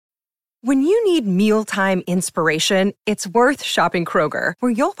When you need mealtime inspiration, it's worth shopping Kroger,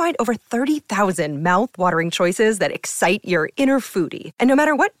 where you'll find over 30,000 mouth-watering choices that excite your inner foodie. And no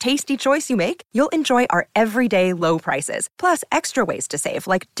matter what tasty choice you make, you'll enjoy our everyday low prices, plus extra ways to save,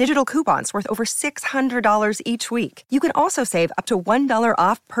 like digital coupons worth over $600 each week. You can also save up to $1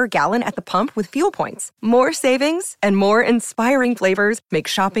 off per gallon at the pump with fuel points. More savings and more inspiring flavors make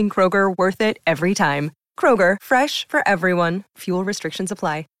shopping Kroger worth it every time. Kroger, fresh for everyone. Fuel restrictions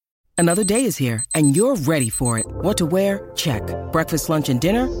apply. Another day is here, and you're ready for it. What to wear? Check. Breakfast, lunch, and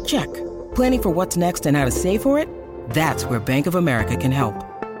dinner? Check. Planning for what's next and how to save for it? That's where Bank of America can help.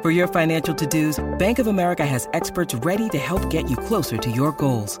 For your financial to-dos, Bank of America has experts ready to help get you closer to your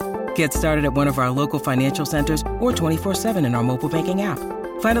goals. Get started at one of our local financial centers or 24/7 in our mobile banking app.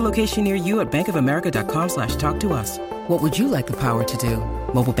 Find a location near you at bankofamerica.com/talktous. What would you like the power to do?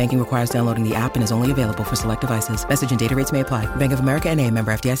 Mobile banking requires downloading the app and is only available for select devices. Message and data rates may apply. Bank of America N.A.,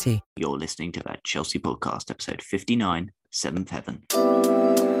 member FDIC. You're listening to That Chelsea Podcast, episode 59, Seventh Heaven.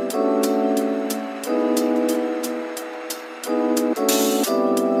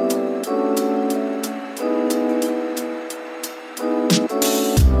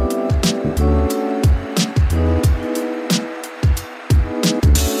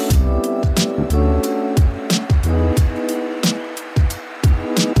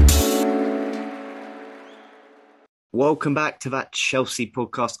 Welcome back to That Chelsea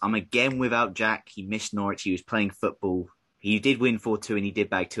Podcast. I'm again without Jack. He missed Norwich. He was playing football. He did win 4-2 and he did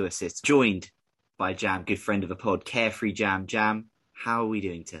bag 2 assists. Joined by Jam, good friend of the pod, Carefree Jam. Jam, how are we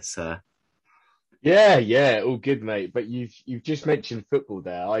doing today, sir? Yeah, all good, mate. But you've just mentioned football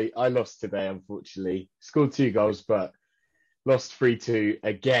there. I lost today, unfortunately. Scored 2 goals, but lost 3-2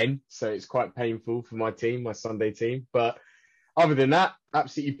 again. So it's quite painful for my team, my Sunday team. But other than that,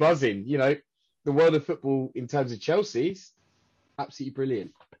 absolutely buzzing. You know, the world of football in terms of Chelsea's absolutely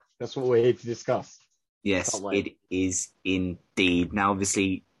brilliant. That's what we're here to discuss. Yes, it is indeed. Now,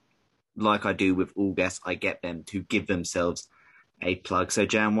 obviously, like I do with all guests, I get them to give themselves a plug. So,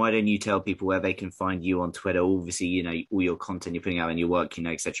 Jan, why don't you tell people where they can find you on Twitter? Obviously, you know, all your content you're putting out and your work, you know,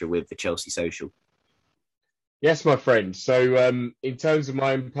 etc. with the Chelsea Social. Yes, my friend. So, in terms of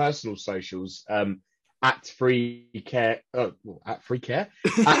my own personal socials, at carefree at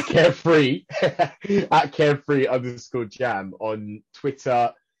carefree_jam on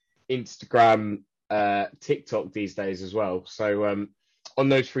Twitter, Instagram, TikTok these days as well. So on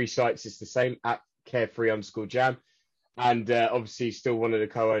those 3 sites, it's the same at carefree_jam. And obviously still one of the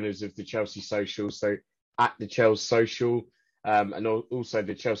co-owners of the Chelsea Social. So at the Chelsea Social, and also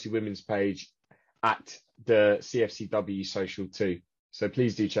the Chelsea Women's page at the CFCW Social too. So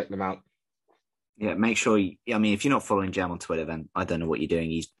please do check them out. Yeah, make sure if you're not following Jam on Twitter, then I don't know what you're doing.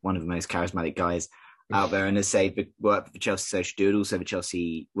 He's one of the most charismatic guys out there. And as I say, work for the Chelsea Social do, and also the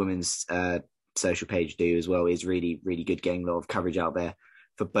Chelsea Women's social page do as well. Is really, really good, getting a lot of coverage out there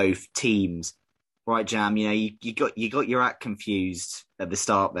for both teams. Right, Jam, you know, you got your act confused at the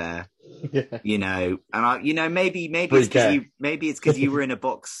start there. Yeah. You know, and maybe it's because you were in a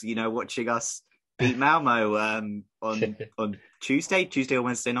box, you know, watching us beat Malmo on Tuesday or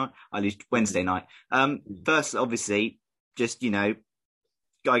Wednesday night. At least Wednesday night. First, obviously, just, you know,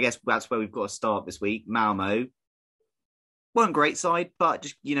 I guess that's where we've got to start this week. Malmo weren't great side, but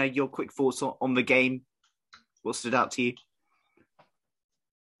just, you know, your quick thoughts on the game. What stood out to you?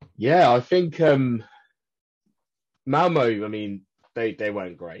 Yeah, I think Malmo, I mean, they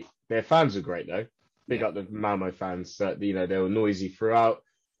weren't great. Their fans are great, though. Big up the Malmo fans. You know, they were noisy throughout.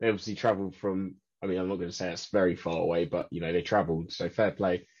 They obviously travelled from, I mean, I'm not going to say it's very far away, but, you know, they travelled, so fair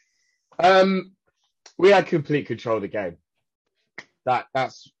play. We had complete control of the game.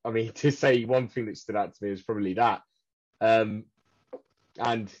 That's, I mean, to say one thing that stood out to me is probably that. And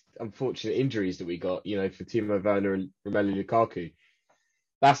unfortunate injuries that we got, you know, for Timo Werner and Romelu Lukaku.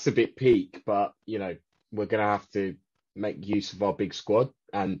 That's a bit peak, but, you know, we're going to have to make use of our big squad.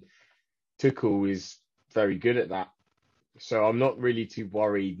 And Tuchel is very good at that. So I'm not really too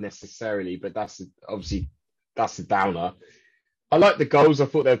worried necessarily, but that's a downer. I like the goals. I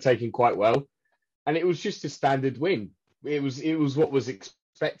thought they were taken quite well. And it was just a standard win. It was what was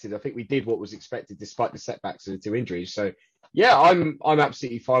expected. I think we did what was expected despite the setbacks of the 2 injuries. So, yeah, I'm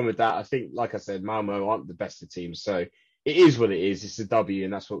absolutely fine with that. I think, like I said, Malmo aren't the best of teams. So it is what it is. It's a W,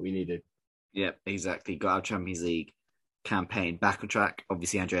 and that's what we needed. Yeah, exactly. Got our Champions League campaign back on track.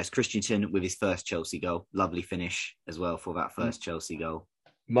 Obviously, Andreas Christensen with his first Chelsea goal. Lovely finish as well for that first Chelsea goal.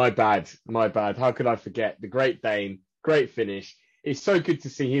 My bad. How could I forget? The Great Dane, great finish. It's so good to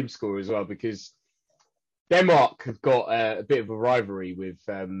see him score as well, because Denmark have got a bit of a rivalry with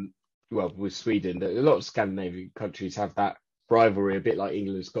Sweden. A lot of Scandinavian countries have that rivalry, a bit like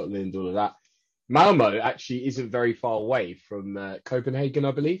England, Scotland, all of that. Malmo actually isn't very far away from Copenhagen,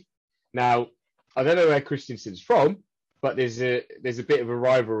 I believe. Now, I don't know where Christensen's from, but there's a bit of a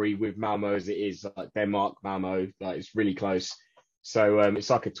rivalry with Malmo as it is, like Denmark, Malmo, like it's really close. So it's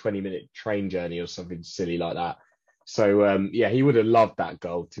like a 20-minute train journey or something silly like that. So yeah, he would have loved that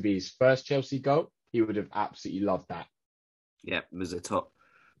goal to be his first Chelsea goal. He would have absolutely loved that. Yeah, it was a top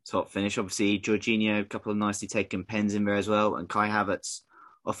finish. Obviously, Jorginho, a couple of nicely taken pens in there as well, and Kai Havertz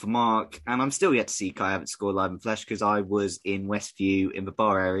off the mark. And I'm still yet to see Kai Havertz score live in flesh because I was in Westview in the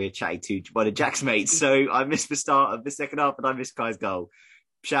bar area chatting to one of Jack's mates. So I missed the start of the second half and I missed Kai's goal.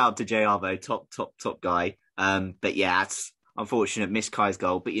 Shout out to JR though, top guy. But yeah, it's unfortunate, missed Kai's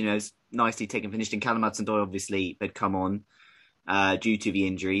goal. But, you know, it's nicely taken, finished. And Callum Hudson-Odoi obviously had come on due to the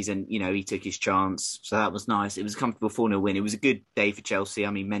injuries and, you know, he took his chance. So that was nice. It was a comfortable 4-0 win. It was a good day for Chelsea. I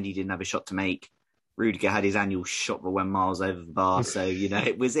mean, Mendy didn't have a shot to make. Rudiger had his annual shot that went miles over the bar. So, you know,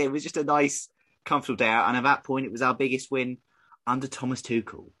 it was just a nice, comfortable day out. And at that point, it was our biggest win under Thomas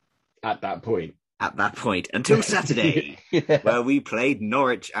Tuchel. At that point. Until Saturday, where we played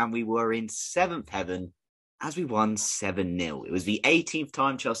Norwich and we were in seventh heaven as we won 7-0. It was the 18th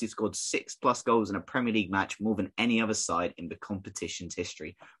time Chelsea scored 6+ goals in a Premier League match, more than any other side in the competition's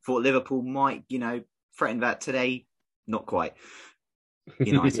history. Thought Liverpool might, you know, threaten that today. Not quite.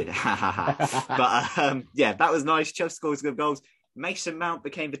 United. But yeah, that was nice. Chelsea scores good goals. Mason Mount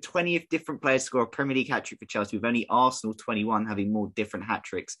became the 20th different player to score a Premier League hat-trick for Chelsea, with only Arsenal 21 having more different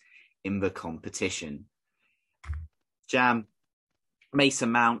hat-tricks in the competition. Jam,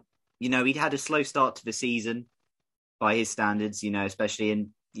 Mason Mount, you know, he'd had a slow start to the season by his standards, you know, especially, and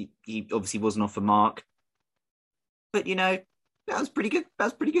he obviously wasn't off the mark. But, you know, that was pretty good. That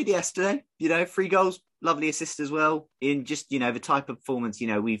was pretty good yesterday. You know, 3 goals, lovely assist as well. In just, you know, the type of performance, you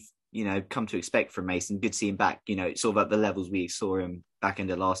know, we've, you know, come to expect from Mason. Good to see him back, you know, sort of at the levels we saw him back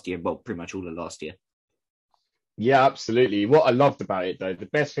into last year. Well, pretty much all of last year. Yeah, absolutely. What I loved about it, though, the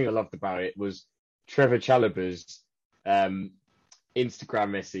best thing I loved about it was Trevor Chalobah's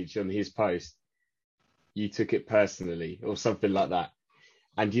Instagram message on his post. You took it personally, or something like that.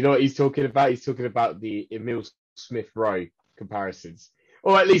 And you know what he's talking about? He's talking about the Emile Smith-Rowe comparisons.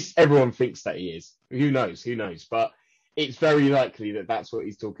 Or at least everyone thinks that he is. Who knows? But it's very likely that that's what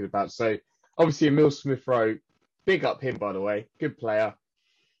he's talking about. So obviously Emile Smith-Rowe, big up him, by the way. Good player.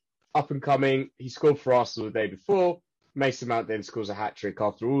 Up and coming. He scored for Arsenal the day before. Mason Mount then scores a hat-trick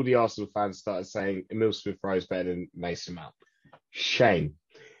after all the Arsenal fans started saying Emile Smith-Rowe is better than Mason Mount. Shame.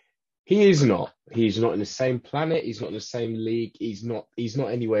 He is not. He's not in the same planet. He's not in the same league. He's not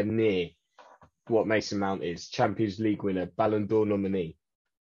anywhere near what Mason Mount is. Champions League winner, Ballon d'Or nominee,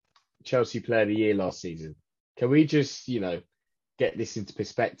 Chelsea Player of the Year last season. Can we just, you know, get this into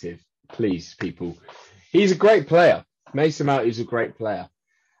perspective, please, people? He's a great player. Mason Mount is a great player.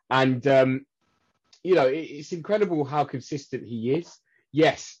 And, you know, it's incredible how consistent he is.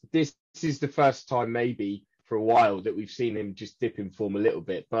 Yes, this is the first time maybe for a while that we've seen him just dip in form a little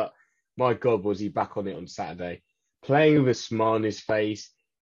bit. But my God, was he back on it on Saturday. Playing with a smile on his face,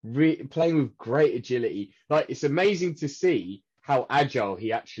 playing with great agility. Like, it's amazing to see how agile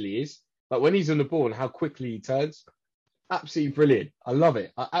he actually is. Like, when he's on the ball and how quickly he turns. Absolutely brilliant. I love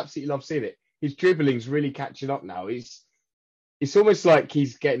it. I absolutely love seeing it. His dribbling's really catching up now. It's almost like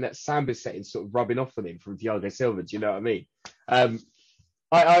he's getting that Samba setting sort of rubbing off on him from Thiago Silva. Do you know what I mean?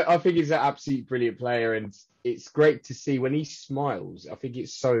 I think he's an absolutely brilliant player, and it's great to see when he smiles. I think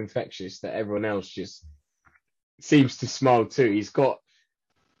it's so infectious that everyone else just seems to smile too. He's got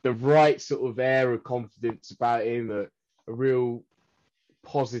the right sort of air of confidence about him, a real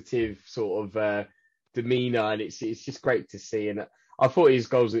positive sort of demeanour, and it's just great to see. And I thought his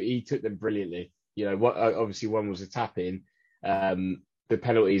goals, he took them brilliantly. You know, obviously one was a tap in. The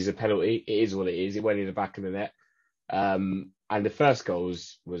penalty is a penalty. It is what it is. It went in the back of the net. And the first goal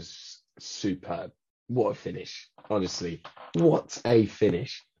was superb. What a finish. Honestly, what a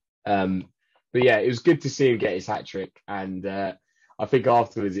finish. But yeah, it was good to see him get his hat-trick. And I think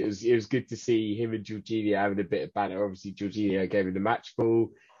afterwards it was good to see him and Jorginho having a bit of banter. Obviously, Jorginho gave him the match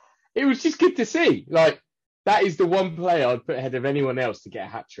ball. It was just good to see. Like, that is the one player I'd put ahead of anyone else to get a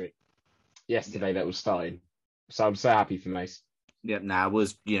hat-trick yesterday that was starting. So I'm so happy for Mason. Yep, it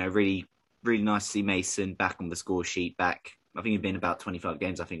was, you know, really, really nice to see Mason back on the score sheet. Back, I think he'd been about 25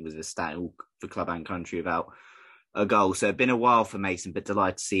 games, I think was the stat for club and country, about a goal. So it'd been a while for Mason, but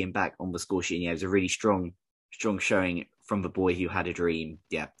delighted to see him back on the score sheet. And yeah, it was a really strong showing from the boy who had a dream.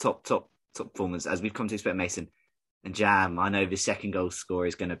 Yeah, top performance, as we've come to expect Mason. And Jam, I know the second goal score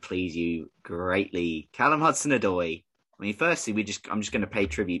is going to please you greatly. Callum Hudson-Odoi. I mean, firstly, I'm just going to pay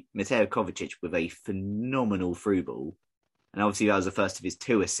tribute. Mateo Kovacic with a phenomenal through ball. And obviously that was the first of his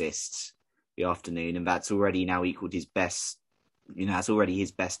 2 assists the afternoon, and that's already now equaled his best. That's already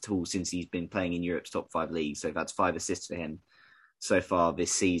his best tool since he's been playing in Europe's top 5 leagues. So that's 5 assists for him so far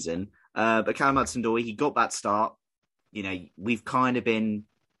this season. But Callum Hudson-Odoi, he got that start. We've kind of been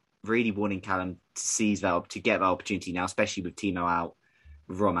really wanting Callum to get that opportunity now, especially with Timo out,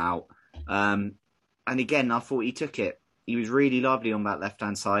 with Rom out. And again, I thought he took it. He was really lovely on that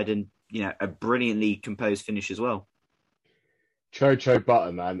left-hand side, and a brilliantly composed finish as well. Chocho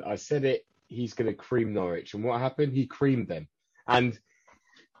butter, man. I said it. He's going to cream Norwich, and what happened? He creamed them. And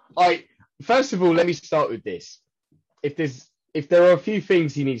first of all, let me start with this. If there are a few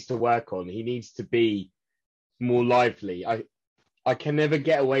things he needs to work on, he needs to be more lively. I can never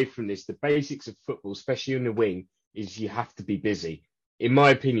get away from this. The basics of football, especially in the wing, is you have to be busy. In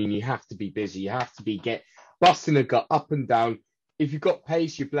my opinion, you have to be busy. You have to be busting a gut up and down. If you've got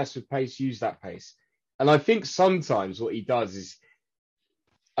pace, you're blessed with pace, use that pace. And I think sometimes what he does is,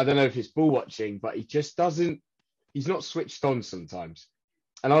 I don't know if it's ball watching, but he's not switched on sometimes.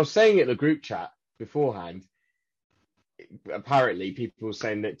 And I was saying it in the group chat beforehand, apparently people were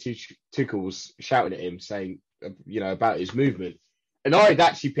saying that Tuchel was shouting at him, saying, about his movement. And I had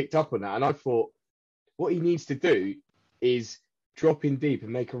actually picked up on that. And I thought, what he needs to do is drop in deep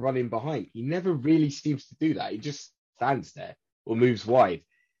and make a run in behind. He never really seems to do that. He just stands there or moves wide.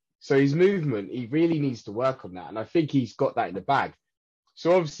 So his movement, he really needs to work on that. And I think he's got that in the bag.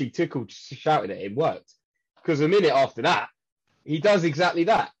 So obviously Tuchel shouting at him worked. Because a minute after that, he does exactly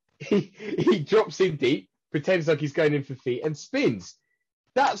that. He drops in deep, pretends like he's going in for feet and spins.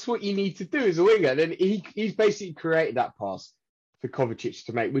 That's what you need to do as a winger. And then he's basically created that pass for Kovacic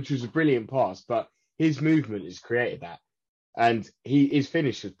to make, which was a brilliant pass, but his movement has created that. And his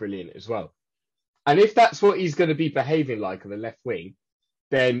finish was brilliant as well. And if that's what he's going to be behaving like on the left wing,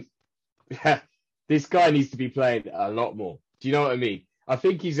 then this guy needs to be playing a lot more. Do you know what I mean? I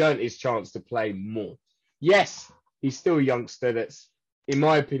think he's earned his chance to play more. Yes, he's still a youngster that's, in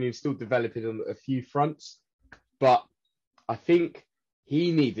my opinion, still developing on a few fronts. But I think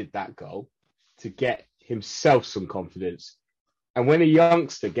he needed that goal to get himself some confidence. And when a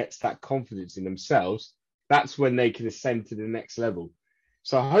youngster gets that confidence in themselves, that's when they can ascend to the next level.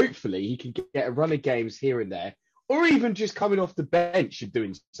 So hopefully he can get a run of games here and there, or even just coming off the bench and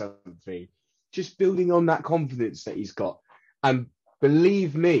doing something, just building on that confidence that he's got. And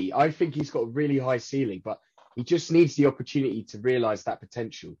believe me, I think he's got a really high ceiling, but he just needs the opportunity to realise that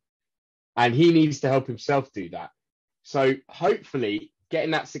potential. And he needs to help himself do that. So hopefully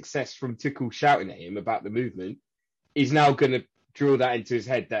getting that success from Tuchel shouting at him about the movement is now going to drill that into his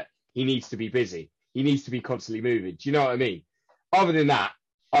head that he needs to be busy. He needs to be constantly moving. Do you know what I mean? Other than that,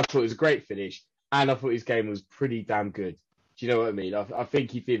 I thought it was a great finish, and I thought his game was pretty damn good. Do you know what I mean? I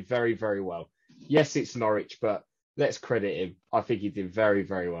think he did very, very well. Yes, it's Norwich, but let's credit him. I think he did very,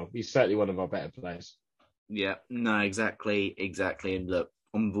 very well. He's certainly one of our better players. Yeah, no, exactly. And look,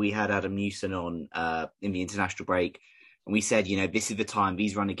 we had Adam Newson on in the international break, and we said, this is the time,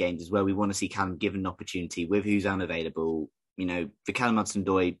 these running games is where we want to see Callum given an opportunity with who's unavailable. The Callum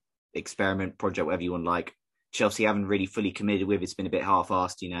Hudson-Odoi experiment project, whatever you want to like, Chelsea haven't really fully committed with. It's been a bit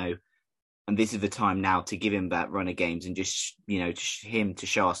half-assed, and this is the time now to give him that run of games and just, him to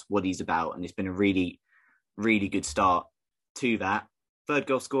show us what he's about. And it's been a really, really good start to that. Third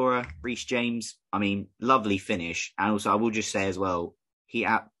goal scorer, Reece James. Lovely finish. And also, I will just say as well,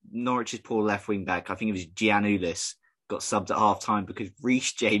 Norwich's poor left wing back, I think it was Giannoulis, got subbed at half time because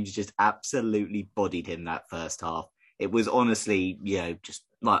Reece James just absolutely bodied him that first half. It was honestly, just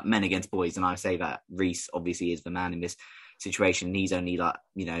like men against boys. And I say that Reece obviously is the man in this situation. He's only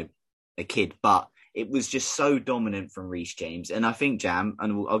a kid, but it was just so dominant from Reece James. And I think, Jam,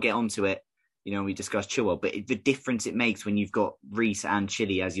 and I'll get onto it, we discussed Chilwell, but the difference it makes when you've got Reece and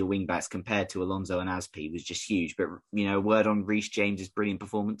Chile as your wing backs compared to Alonso and Aspi was just huge. But, a word on Reece James' brilliant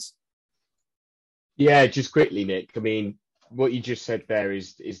performance. Yeah, just quickly, Nick. What you just said there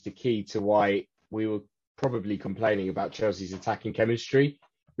is the key to why we were probably complaining about Chelsea's attacking chemistry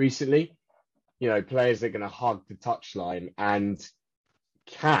recently. Players that are going to hug the touchline and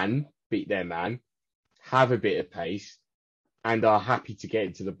can beat their man, have a bit of pace, and are happy to get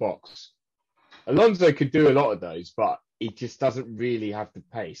into the box. Alonso could do a lot of those, but he just doesn't really have the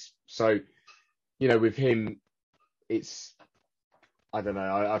pace. So, with him, it's, I don't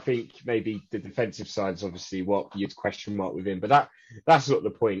know. I think maybe the defensive side is obviously what you'd question mark with him, but that's not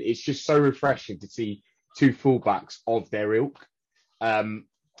the point. It's just so refreshing to see two fullbacks of their ilk.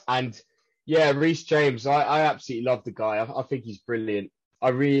 And yeah, Reece James, I absolutely love the guy. I think he's brilliant. I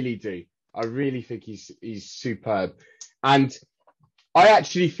really do. I really think he's superb. And I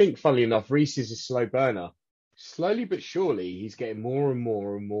actually think, funnily enough, Reece is a slow burner. slowly but surely, he's getting more and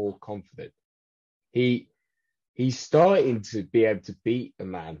more and more confident. He's starting to be able to beat a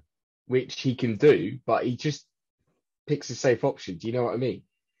man, which he can do, but he just picks a safe option. Do you know what I mean?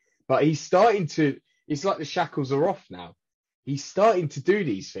 But he's starting to, it's like the shackles are off now. He's starting to do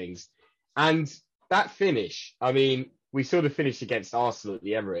these things. And that finish, I mean, we saw the finish against Arsenal at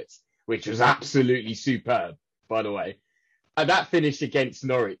the Emirates, which was absolutely superb, by the way. And that finish against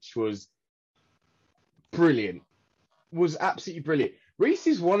Norwich was brilliant, was absolutely brilliant. Reece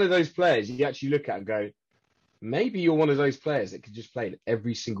is one of those players you actually look at and go, maybe you're one of those players that can just play in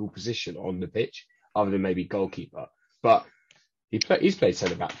every single position on the pitch, other than maybe goalkeeper. But he's played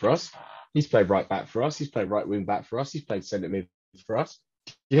centre back for us. He's played right back for us. He's played right wing back for us. He's played centre mid for us.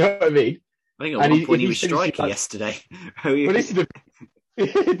 You know what I mean? I think at one point he was striking yesterday. Well, this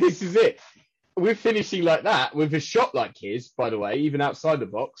is it. We're finishing like that with a shot like his, by the way, even outside the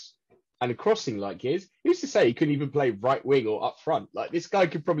box, and a crossing like his. Who's to say he couldn't even play right wing or up front? Like, this guy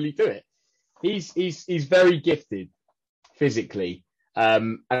could probably do it. He's very gifted physically,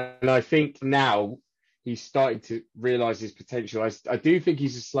 and I think now he's starting to realise his potential. I do think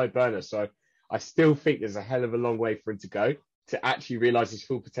he's a slow burner, so I still think there's a hell of a long way for him to go to actually realise his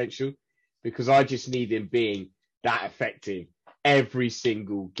full potential, because I just need him being that effective every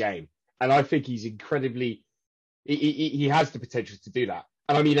single game. And I think he's incredibly, he has the potential to do that.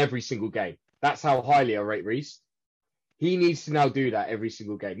 And I mean every single game. That's how highly I rate Reece. He needs to now do that every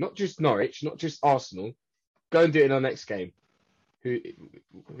single game. Not just Norwich, not just Arsenal. Go and do it in our next game. Who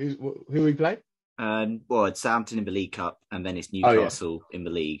we play? Well, it's Southampton in the League Cup, and then it's Newcastle in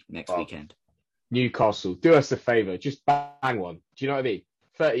the league next weekend. Newcastle, do us a favour. Just bang one. Do you know what I mean?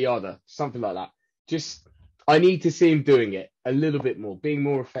 30-yarder, something like that. I need to see him doing it a little bit more, being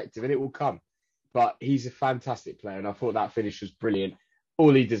more effective, and it will come. But he's a fantastic player, and I thought that finish was brilliant.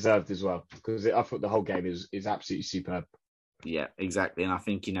 All he deserved as well, because I thought the whole game is absolutely superb. Yeah, exactly. And I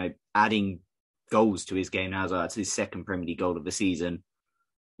think, adding goals to his game now as well. It's his second Premier League goal of the season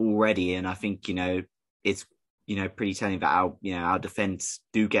already. And I think, it's, pretty telling that our defence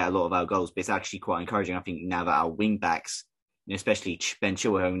do get a lot of our goals, but it's actually quite encouraging. I think now that our wing backs, especially Ben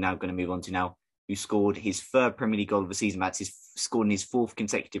Chilwell, who I'm now going to move on to now, who scored his third Premier League goal of the season. That's scored in his fourth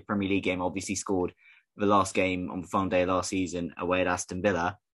consecutive Premier League game. Obviously scored the last game on the final day of last season away at Aston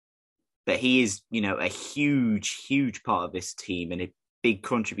Villa. But he is, a huge, huge part of this team and a big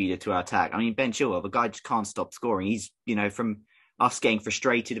contributor to our attack. I mean, Ben Chilwell, the guy just can't stop scoring. He's, from us getting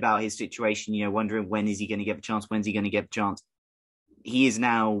frustrated about his situation, wondering when is he going to get the chance? When's he going to get the chance? He is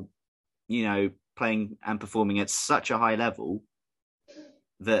now, playing and performing at such a high level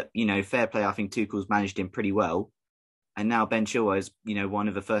that, fair play, I think Tuchel's managed him pretty well. And now Ben Chilwell is, one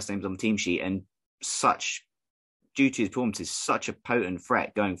of the first names on the team sheet, and due to his performances, such a potent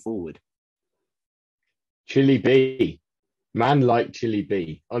threat going forward. Chili B. Man like Chili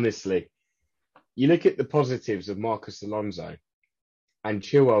B, honestly. You look at the positives of Marcus Alonso, and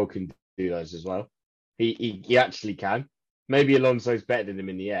Chilwell can do those as well. He actually can. Maybe Alonso's better than him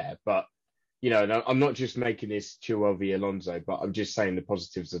in the air, but, I'm not just making this Chilwell v Alonso, but I'm just saying the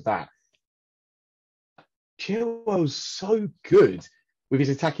positives of that. Chilwell's so good with his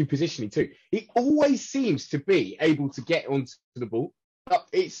attacking positioning too. He always seems to be able to get onto the ball.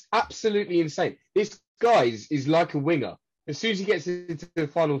 It's absolutely insane. This guy is like a winger. As soon as he gets into the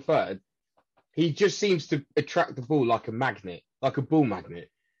final third, he just seems to attract the ball like a magnet, like a ball magnet.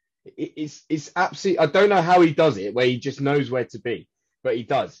 It's absolutely, I don't know how he does it, where he just knows where to be, but he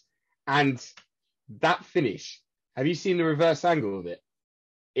does. And that finish, have you seen the reverse angle of it?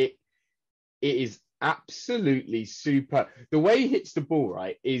 It is absolutely super. The way he hits the ball,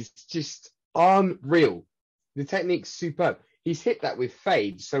 right, is just unreal. The technique's superb. He's hit that with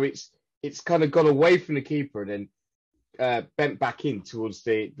fade, so it's kind of gone away from the keeper and then bent back in towards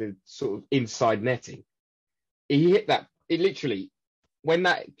the sort of inside netting. He hit that. It literally, when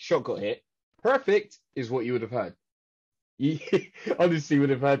that shot got hit, perfect is what you would have heard. You honestly would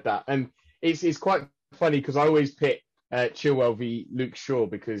have heard that. And it's quite funny because I always pit Chilwell v Luke Shaw,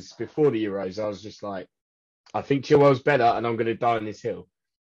 because before the Euros, I was just like, I think Chilwell's better and I'm going to die on this hill.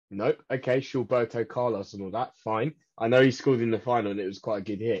 Nope. Okay, Gilberto Carlos and all that. Fine. I know he scored in the final and it was quite a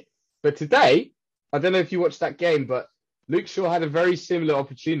good hit. But today, I don't know if you watched that game, but Luke Shaw had a very similar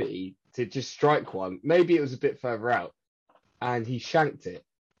opportunity to just strike one. Maybe it was a bit further out and he shanked it.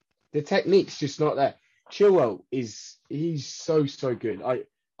 The technique's just not there. Chilwell he's so good.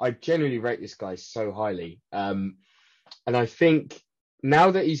 I genuinely rate this guy so highly. And I think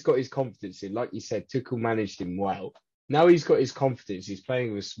now that he's got his confidence in, like you said, Tuchel managed him well. Now he's got his confidence. He's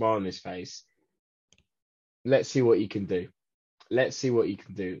playing with a smile on his face. Let's see what he can do. let's see what he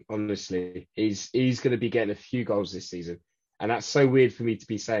can do. Honestly, he's going to be getting a few goals this season, and that's so weird for me to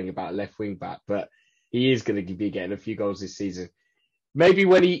be saying about a left wing back, but he is going to be getting a few goals this season. Maybe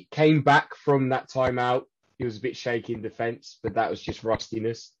when he came back from that timeout, he was a bit shaky in defence, but that was just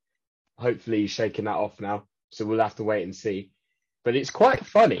rustiness. Hopefully, he's shaking that off now, so we'll have to wait and see. But it's quite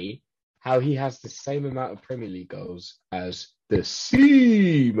funny how he has the same amount of Premier League goals as the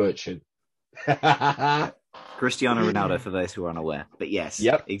Sea Merchant. Cristiano Ronaldo, for those who are unaware. But yes,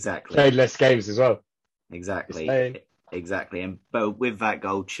 yep, exactly. Played less games as well. Exactly. And but with that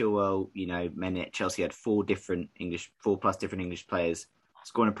goal, Chilwell, Chelsea had four plus different English players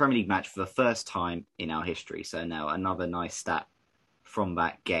scoring a Premier League match for the first time in our history. So now another nice stat from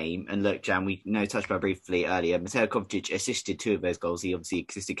that game. And look, Jan, we touched about briefly earlier, Mateo Kovacic assisted two of those goals. He obviously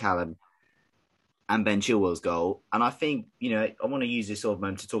assisted Callum and Ben Chilwell's goal. And I think, I want to use this sort of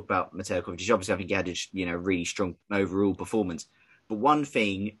moment to talk about Mateo Kovacic. Obviously, I think he had a really strong overall performance. But one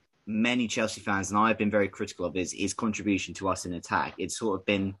thing many Chelsea fans, and I've been very critical of, is his contribution to us in attack. It's sort of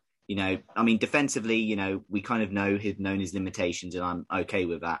been, defensively, we kind of known his limitations, and I'm okay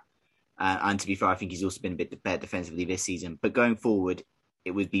with that. And to be fair, I think he's also been a bit better defensively this season. But going forward,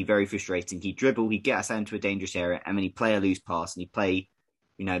 it would be very frustrating. He'd dribble, he'd get us out into a dangerous area, and then he'd play a loose pass, and he'd play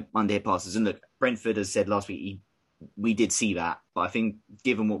underhit passes. And look, Brentford, as said last week, we did see that. But I think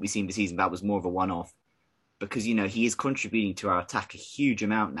given what we've seen this season, that was more of a one-off. Because, he is contributing to our attack a huge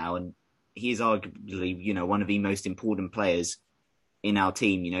amount now. And he is arguably, one of the most important players in our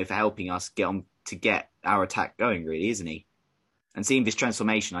team, for helping us get our attack going, really, isn't he? And seeing this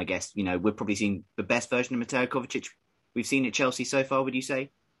transformation, I guess, we're probably seeing the best version of Mateo Kovacic we've seen at Chelsea so far, would you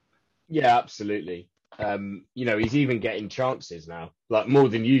say? Yeah, absolutely. He's even getting chances now, like more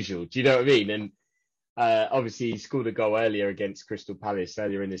than usual. Do you know what I mean? And obviously he scored a goal earlier against Crystal Palace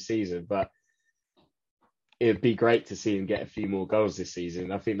earlier in the season, but it'd be great to see him get a few more goals this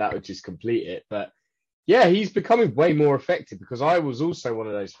season. I think that would just complete it. But yeah, he's becoming way more effective, because I was also one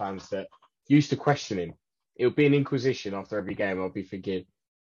of those fans that used to question him. It would be an inquisition after every game. I'll be thinking,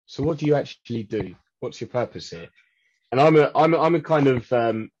 so what do you actually do? What's your purpose here? And I'm a kind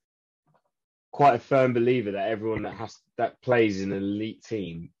of quite a firm believer that everyone that plays in an elite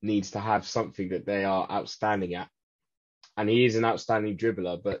team needs to have something that they are outstanding at. And he is an outstanding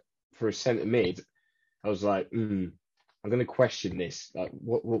dribbler, but for a centre mid, I was like, I'm going to question this. Like,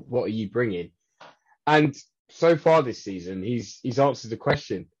 what are you bringing? And so far this season, he's answered the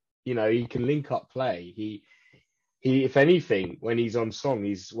question. He can link up play. He, if anything, when he's on song,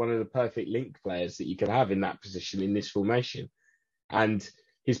 he's one of the perfect link players that you can have in that position in this formation. And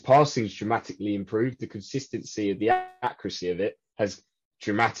his passing's dramatically improved. The consistency of the accuracy of it has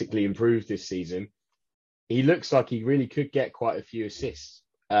dramatically improved this season. He looks like he really could get quite a few assists.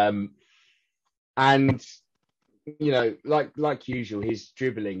 And, like usual, his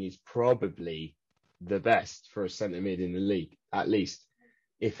dribbling is probably the best for a centre mid in the league, at least.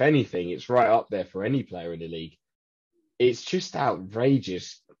 If anything, it's right up there for any player in the league. It's just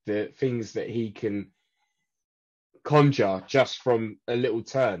outrageous, the things that he can conjure just from a little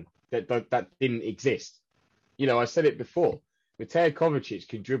turn that didn't exist. I said it before. Mateo Kovacic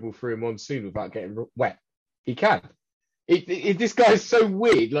can dribble through a monsoon without getting wet. He can. This guy is so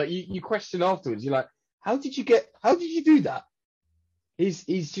weird. Like you question afterwards. You're like, how did you do that?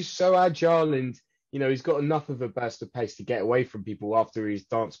 He's just so agile, and he's got enough of a burst of pace to get away from people after he's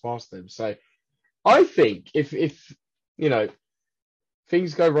danced past them. So I think if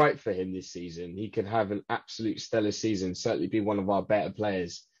things go right for him this season, he can have an absolute stellar season, certainly be one of our better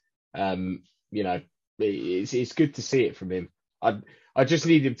players. It's good to see it from him. I just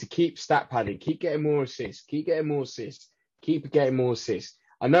need him to keep stat padding, keep getting more assists.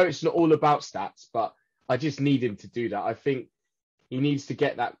 I know it's not all about stats, but I just need him to do that. I think he needs to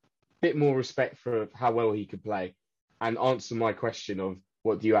get that bit more respect for how well he can play and answer my question of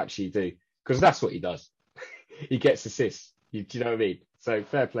what do you actually do? Because that's what he does. He gets assists. Do you know what I mean? So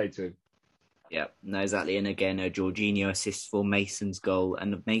fair play to him. Yeah, no, exactly. And again, Jorginho assists for Mason's goal,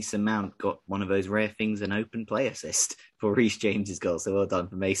 and Mason Mount got one of those rare things, an open play assist for Reece James's goal. So well done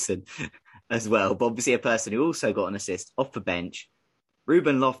for Mason as well. But obviously a person who also got an assist off the bench,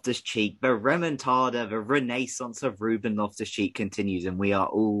 Ruben Loftus-Cheek. The remontada, the renaissance of Ruben Loftus-Cheek continues, and we are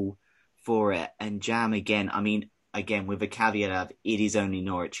all for it. And Jam again, with a caveat of it is only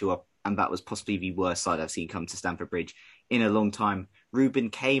Norwich who are, and that was possibly the worst side I've seen come to Stamford Bridge in a long time.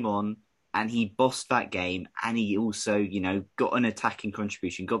 Ruben came on and he bossed that game, and he also, got an attacking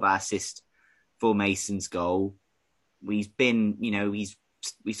contribution, got that assist for Mason's goal. He's been,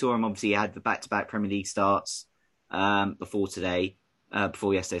 we saw him obviously had the back-to-back Premier League starts before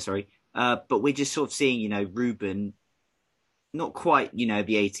yesterday, sorry. But we're just sort of seeing, Ruben not quite, the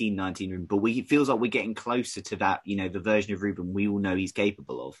 18-19 Ruben, but it feels like we're getting closer to that, the version of Ruben we all know he's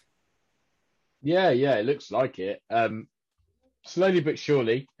capable of. Yeah, it looks like it. Slowly but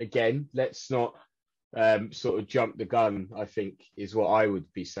surely, again, let's not sort of jump the gun, I think, is what I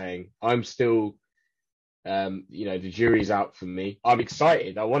would be saying. I'm still, the jury's out for me. I'm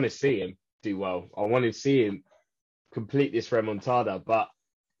excited. I want to see him do well. I want to see him complete this remontada, but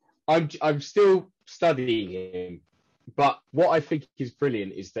I'm still studying him. But what I think is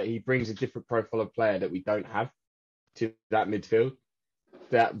brilliant is that he brings a different profile of player that we don't have to that midfield,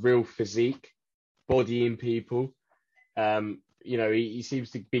 that real physique, bodying people. He seems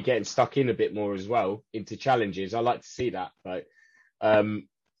to be getting stuck in a bit more as well into challenges. I like to see that, but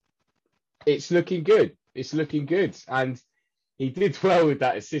it's looking good. It's looking good, and he did well with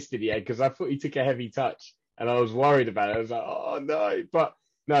that assist in the end because I thought he took a heavy touch, and I was worried about it. I was like, oh no, but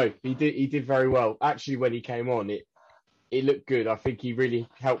no, he did very well. Actually, when he came on, it looked good. I think he really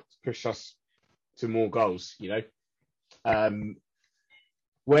helped push us to more goals.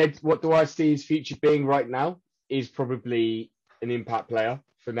 What do I see his future being right now is probably an impact player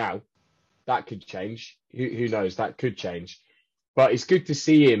for now. That could change. Who knows? That could change. But it's good to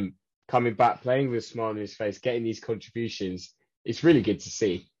see him coming back, playing with a smile on his face, getting these contributions. It's really good to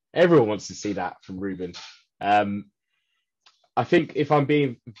see. Everyone wants to see that from Ruben. I think if I'm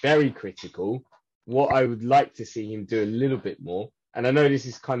being very critical, what I would like to see him do a little bit more, and I know this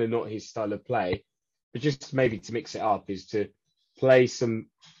is kind of not his style of play, but just maybe to mix it up, is to play some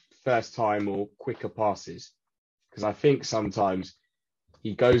first time or quicker passes. Because I think sometimes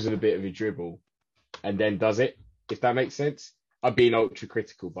he goes in a bit of a dribble and then does it, if that makes sense. I'm being ultra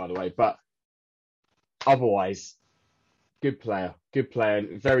critical, by the way, but otherwise, good player,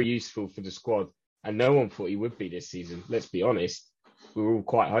 and very useful for the squad. And no one thought he would be this season. Let's be honest. We were all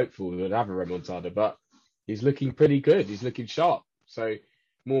quite hopeful we would have a remontada, but he's looking pretty good. He's looking sharp. So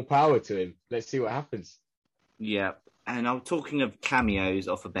more power to him. Let's see what happens. Yeah. And I'm talking of cameos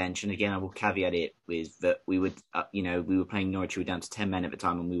off a bench, and again, I will caveat it with that we would, we were playing Norwich, we were down to 10 men at the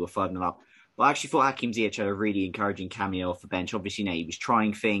time, and we were 5-0 up. But I actually thought Hakim Ziyech had a really encouraging cameo off the bench. Obviously, he was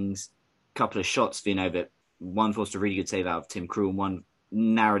trying things, a couple of shots, that one forced a really good save out of Tim Krul, and one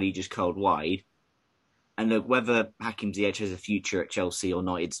narrowly just curled wide. And look, whether Hakim Ziyech has a future at Chelsea or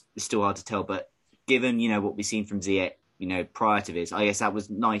not, it's still hard to tell. But given, what we've seen from Ziyech, prior to this, I guess that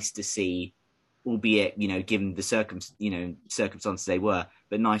was nice to see, albeit, given the circumstances they were,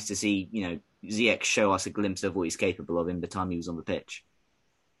 but nice to see, Ziyech show us a glimpse of what he's capable of in the time he was on the pitch.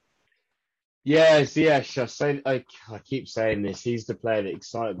 Yeah, Ziyech, I keep saying this, he's the player that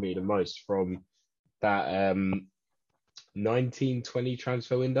excited me the most from that 1920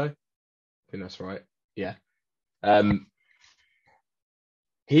 transfer window. I think that's right. Yeah.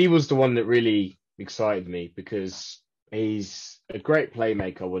 He was the one that really excited me because he's a great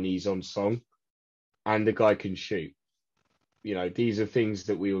playmaker when he's on song, and the guy can shoot. These are things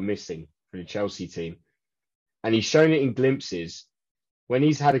that we were missing from the Chelsea team. And he's shown it in glimpses. When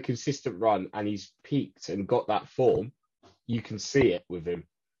he's had a consistent run and he's peaked and got that form, you can see it with him.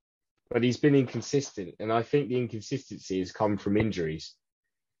 But he's been inconsistent. And I think the inconsistency has come from injuries.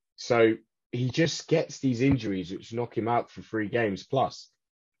 So he just gets these injuries which knock him out for 3 games plus.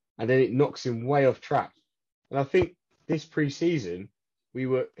 And then it knocks him way off track. And I think this pre-season,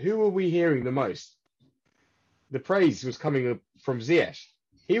 who were we hearing the most? The praise was coming from Ziyech.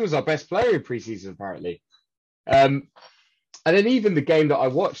 He was our best player in pre-season, apparently. And then even the game that I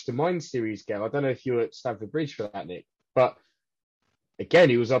watched, the Mind Series game, I don't know if you were at Stamford Bridge for that, Nick, but again,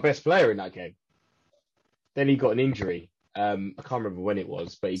 he was our best player in that game. Then he got an injury. I can't remember when it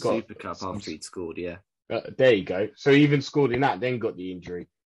was, but he got Super Cup after he'd scored, yeah. There you go. So he even scored in that, then got the injury.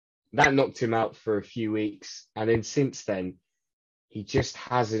 That knocked him out for a few weeks. And then since then, he just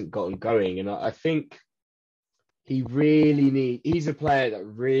hasn't gotten going. And I think he's a player that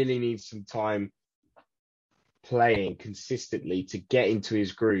really needs some time playing consistently to get into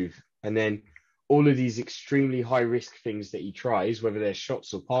his groove. And then all of these extremely high risk things that he tries, whether they're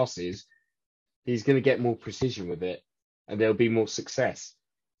shots or passes, he's going to get more precision with it and there'll be more success.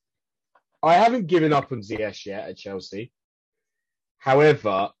 I haven't given up on Ziyech yet at Chelsea.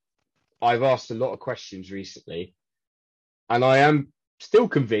 However, I've asked a lot of questions recently and I am still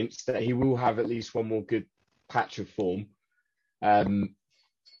convinced that he will have at least one more good patch of form.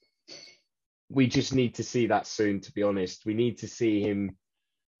 We just need to see that soon, to be honest. We need to see him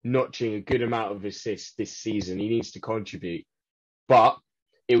notching a good amount of assists this season. He needs to contribute. But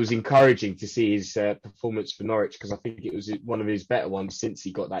it was encouraging to see his performance for Norwich because I think it was one of his better ones since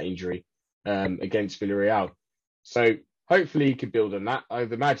he got that injury against Villarreal. So hopefully he could build on that.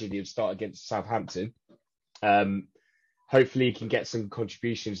 I'd imagine he'd start against Southampton. hopefully he can get some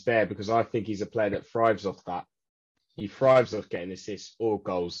contributions there, because I think he's a player that thrives off that. He thrives off getting assists or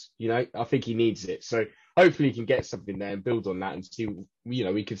goals. I think he needs it. So hopefully he can get something there and build on that and see,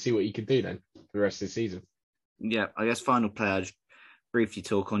 we can see what he can do then for the rest of the season. Yeah, I guess final player I'll just briefly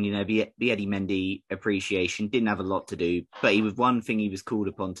talk on, the Eddie Mendy appreciation. Didn't have a lot to do, but he was one thing he was called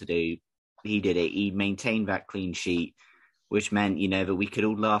upon to do. He did it. He maintained that clean sheet, which meant, that we could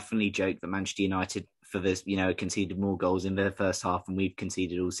all laughingly joke that Manchester United for this, conceded more goals in the first half than we've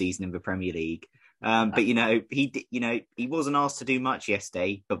conceded all season in the Premier League. But he wasn't asked to do much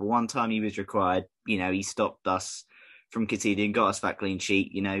yesterday, but the one time he was required, he stopped us from conceding, got us that clean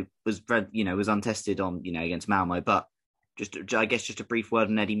sheet, was untested on, against Malmo. But just a brief word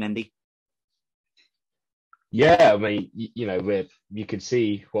on Eddie Mendy. Yeah, I mean, you could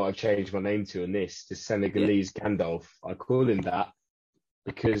see what I've changed my name to on this, the Senegalese Gandalf. I call him that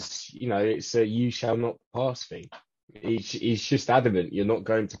because, it's a you shall not pass thing. He's just adamant you're not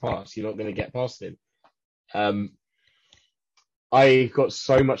going to pass. You're not going to get past him. I got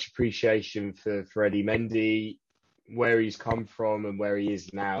so much appreciation for Eddie Mendy, where he's come from and where he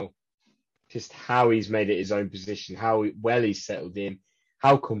is now, just how he's made it his own position, how well he's settled in,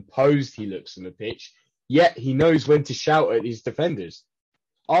 how composed he looks on the pitch. Yet he knows when to shout at his defenders.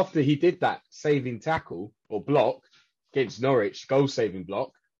 After he did that saving tackle or block against Norwich, goal-saving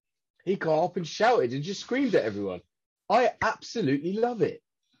block, he got up and shouted and just screamed at everyone. I absolutely love it.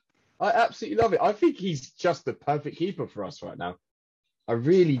 I think he's just the perfect keeper for us right now. I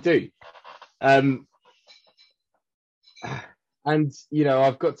really do. And,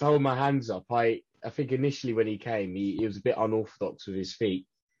 I've got to hold my hands up. I think initially when he came, he was a bit unorthodox with his feet.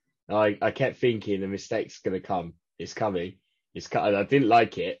 I kept thinking the mistake's going to come. It's coming. I didn't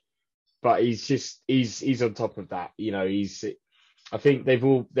like it, but he's on top of that. I think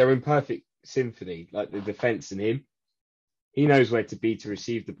they're in perfect symphony, like the defense and him. He knows where to be to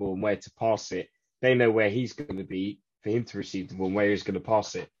receive the ball and where to pass it. They know where he's going to be for him to receive the ball and where he's going to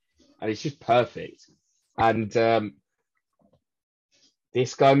pass it. And it's just perfect. And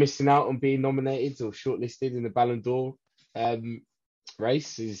this guy missing out on being nominated or shortlisted in the Ballon d'Or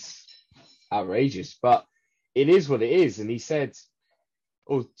race is outrageous, but it is what it is. And he said,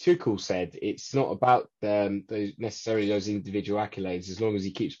 or Tuchel said, it's not about necessarily those individual accolades as long as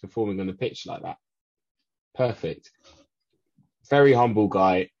he keeps performing on the pitch like that. Perfect. Very humble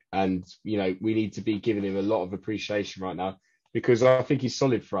guy, and we need to be giving him a lot of appreciation right now because I think he's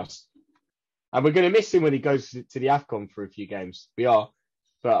solid for us. And we're going to miss him when he goes to the AFCON for a few games. We are,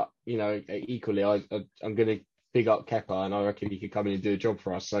 but equally, I'm going to big up Kepa, and I reckon he could come in and do a job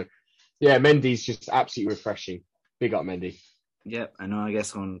for us. So, yeah, Mendy's just absolutely refreshing. Big up Mendy. Yeah, and I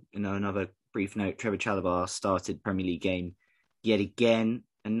guess on another brief note, Trevor Chalobah started Premier League game yet again.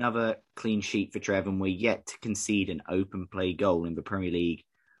 Another clean sheet for Trev, and we're yet to concede an open play goal in the Premier League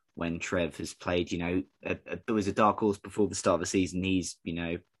when Trev has played. There was a dark horse before the start of the season. He's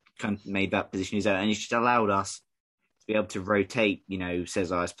kind of made that position his own, and he's just allowed us to be able to rotate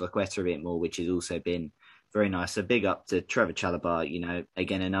Cesar Azpilicueta a bit more, which has also been very nice. So big up to Trevor Chalobah,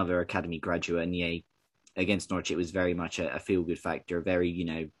 again, another academy graduate. And against Norwich, it was very much a feel-good factor, a very,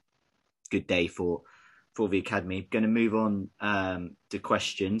 good day for the academy. Going to move on to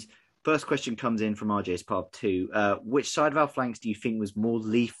questions. First question comes in from RJ as part of 2. Which side of our flanks do you think was more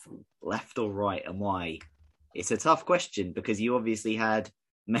lethal, left or right, and why? It's a tough question because you obviously had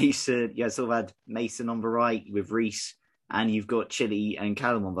Mason, had Mason on the right with Reece, and you've got Chile and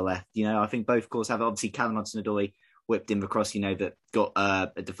Callum on the left. I think both, of course, have obviously Callum Hudson-Odoi whipped in the cross, that got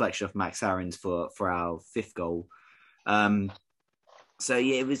a deflection off Max Aarons for our 5th goal. So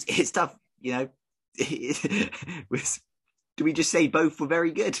yeah, it's tough. Do we just say both were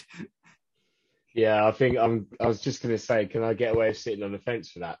very good? Yeah, I think I was just going to say, can I get away with sitting on the fence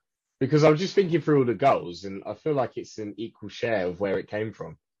for that? Because I'm just thinking through all the goals, and I feel like it's an equal share of where it came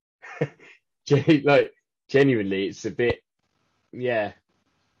from. Genuinely, it's a bit, yeah,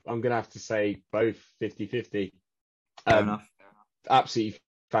 I'm going to have to say both 50-50. Fair enough. Absolutely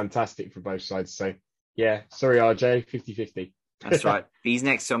fantastic for both sides. So, yeah, sorry, RJ, 50-50. That's right. These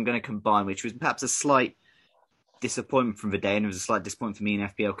next two I'm going to combine, which was perhaps a slight disappointment from the day, and it was a slight disappointment for me in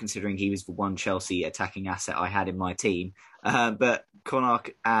FPL, considering he was the one Chelsea attacking asset I had in my team. But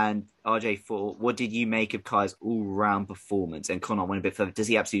Connacht and RJ thought, what did you make of Kai's all-round performance? And Connacht went a bit further. Does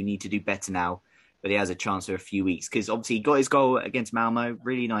he absolutely need to do better now, but he has a chance for a few weeks? Because obviously he got his goal against Malmo,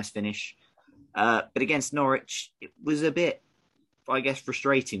 really nice finish. But against Norwich, it was a bit, I guess,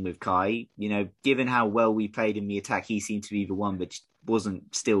 frustrating with Kai. Given how well we played in the attack, he seemed to be the one, but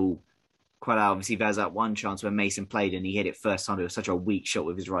wasn't still quite out. Obviously, there's that one chance where Mason played and he hit it first time. It was such a weak shot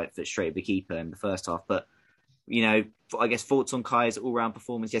with his right foot straight at the keeper in the first half. But I guess thoughts on Kai's all-round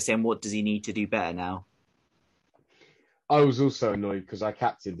performance yesterday, and what does he need to do better now? I was also annoyed because I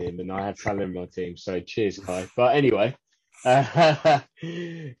captained him and I had Salah in my team. So cheers, Kai. But anyway, my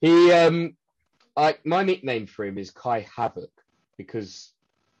nickname for him is Kai Havoc because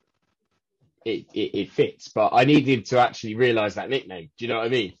it fits. But I need him to actually realise that nickname. Do you know what I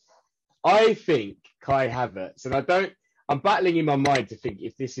mean? I think Kai Havertz, and I'm battling in my mind to think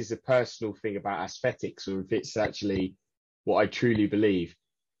if this is a personal thing about aesthetics or if it's actually what I truly believe.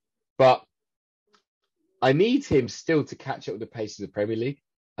 But I need him still to catch up with the pace of the Premier League.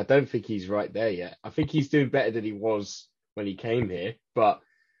 I don't think he's right there yet. I think he's doing better than he was when he came here, but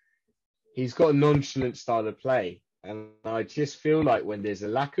he's got a nonchalant style of play. And I just feel like when there's a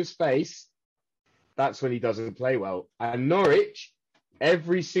lack of space, that's when he doesn't play well. And Norwich,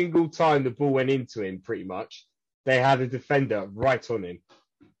 every single time the ball went into him, pretty much, they had a defender right on him.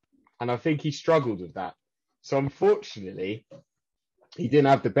 And I think he struggled with that. So unfortunately, he didn't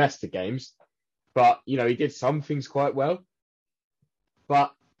have the best of games. But, he did some things quite well.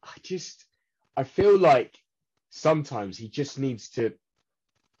 But I feel like sometimes he just needs to,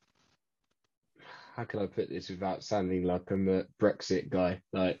 how can I put this without sounding like I'm a Brexit guy?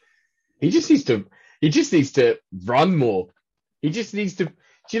 Like, he just needs to run more. He just needs to, do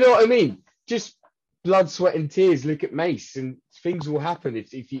you know what I mean? Just blood, sweat and tears. Look at Mace and things will happen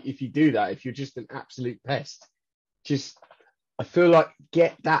if you do that, if you're just an absolute pest. I feel like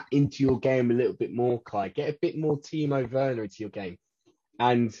get that into your game a little bit more, Kai. Get a bit more Timo Werner into your game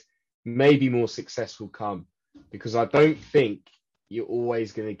and maybe more success will come because I don't think you're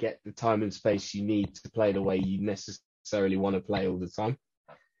always going to get the time and space you need to play the way you necessarily want to play all the time.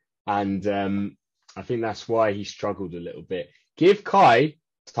 And I think that's why he struggled a little bit. Give Kai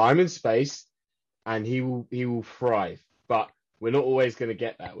time and space and he will thrive. But we're not always going to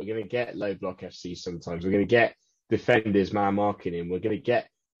get that. We're going to get low block FC sometimes. We're going to get defenders man marking him. We're going to get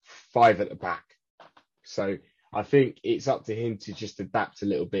 5 at the back. So I think it's up to him to just adapt a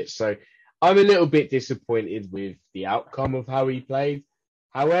little bit. So I'm a little bit disappointed with the outcome of how he played.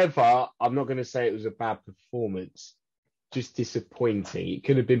 However, I'm not going to say it was a bad performance. Just disappointing. It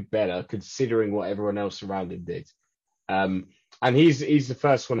could have been better considering what everyone else around him did. And he's the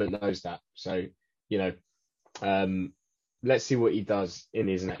first one that knows that. So, let's see what he does in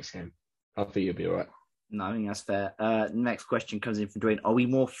his next game. I think he'll be all right. No, I think that's fair. Next question comes in from Dwayne. Are we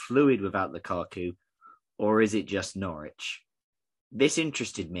more fluid without Lukaku, or is it just Norwich? This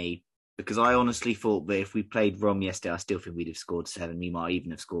interested me because I honestly thought that if we played Rom yesterday, I still think we'd have scored 7. We might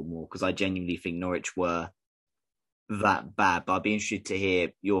even have scored more because I genuinely think Norwich were that bad. But I'd be interested to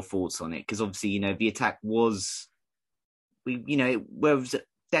hear your thoughts on it because obviously, the attack was, it was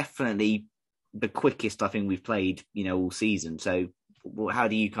definitely the quickest I think we've played, all season. So how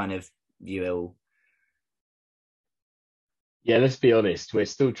do you kind of view it all? Yeah, let's be honest. We're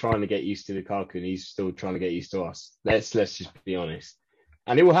still trying to get used to Lukaku and he's still trying to get used to us. Let's just be honest.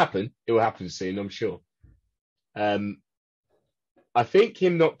 And it will happen. It will happen soon, I'm sure. I think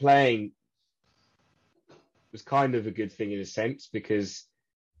him not playing was kind of a good thing in a sense because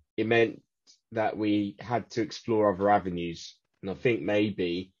it meant that we had to explore other avenues. And I think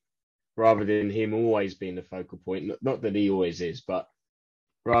maybe rather than him always being the focal point, not that he always is, but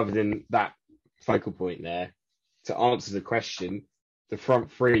rather than that focal point there, to answer the question, the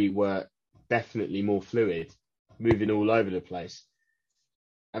front three were definitely more fluid, moving all over the place.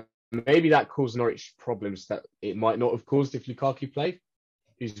 And maybe that caused Norwich problems that it might not have caused if Lukaku played,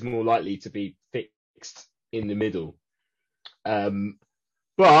 who's more likely to be fixed in the middle.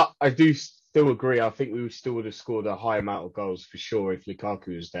 But I do still agree. I think we still would have scored a high amount of goals for sure if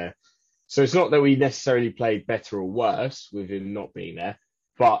Lukaku was there. So it's not that we necessarily played better or worse with him not being there,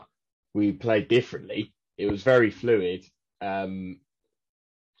 but we played differently. It was very fluid. And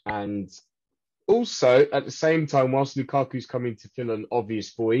also, at the same time, whilst Lukaku's coming to fill an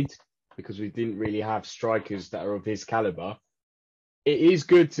obvious void, because we didn't really have strikers that are of his calibre, it is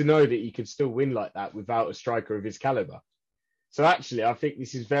good to know that you can still win like that without a striker of his calibre. So actually, I think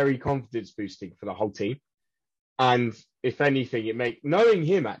this is very confidence boosting for the whole team. And if anything, knowing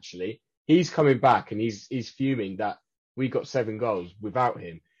him actually, he's coming back and he's fuming that we got 7 goals without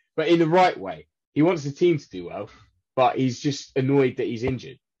him, but in the right way. He wants the team to do well, but he's just annoyed that he's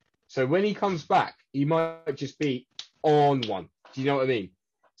injured. So when he comes back, he might just be on one. Do you know what I mean?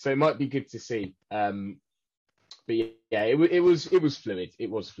 So it might be good to see. But yeah, it was fluid. It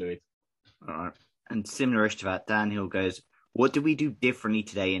was fluid. All right. And similar-ish to that, Dan Hill goes, what did we do differently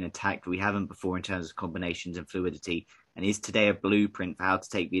today in attack that we haven't before in terms of combinations and fluidity? And is today a blueprint for how to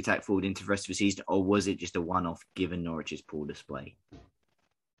take the attack forward into the rest of the season, or was it just a one-off given Norwich's poor display?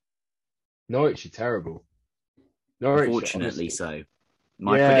 Norwich are terrible. Norwich, Unfortunately, honestly. so.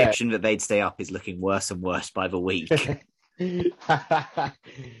 My Yeah. prediction that they'd stay up is looking worse and worse by the week.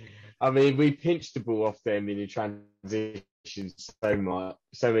 I mean, we pinched the ball off them in the transition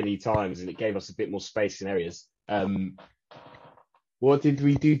so many times, and it gave us a bit more space in areas. What did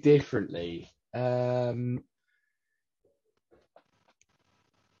we do differently? Not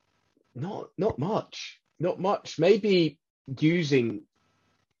much. Not much. Maybe using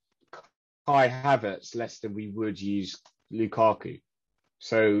Kai Havertz less than we would use Lukaku.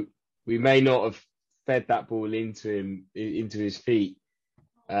 So we may not have fed that ball into his feet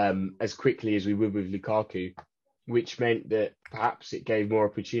as quickly as we would with Lukaku, which meant that perhaps it gave more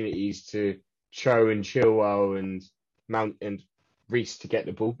opportunities to Cho and Chilwell and Mount and Reece to get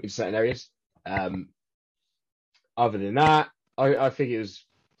the ball in certain areas. Other than that, I think it was,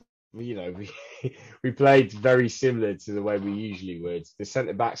 we played very similar to the way we usually would. The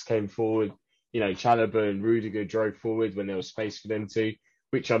centre backs came forward, Chalobah and Rudiger drove forward when there was space for them to,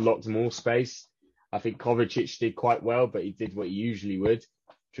 which unlocked more space. I think Kovacic did quite well, but he did what he usually would.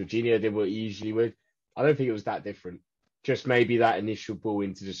 Jorginho did what he usually would. I don't think it was that different. Just maybe that initial ball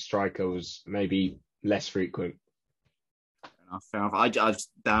into the striker was maybe less frequent. Fair enough. I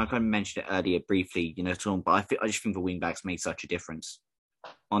kind of mentioned it earlier briefly, Tom, but I just think the wing backs made such a difference.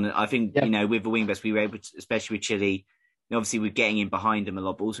 I think, with the wing backs, we were able to, especially with Chile, obviously we're getting in behind them a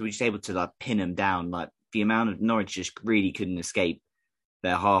lot, but also we're just able to pin them down. The amount of Norwich just really couldn't escape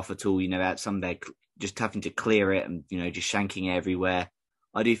their half at all. At some they're just having to clear it and just shanking it everywhere.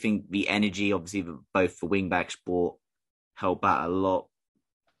 I do think the energy, obviously, both the wing backs brought helped out a lot.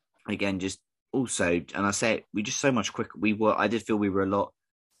 Again, just also, and I say it, we're just so much quicker. I did feel we were a lot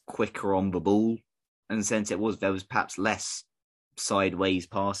quicker on the ball, in the sense there was perhaps less sideways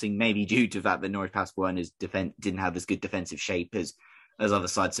passing, maybe due to the fact that Norwich perhaps didn't have as good defensive shape as other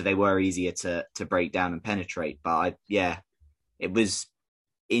sides, so they were easier to break down and penetrate. But it was.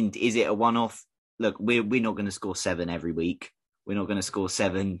 Is it a one-off? Look, we're not going to score 7 every week. We're not going to score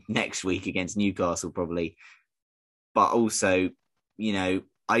 7 next week against Newcastle, probably. But also, I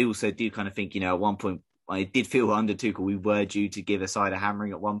also do kind of think, at one point, I did feel under Tuchel, we were due to give a side a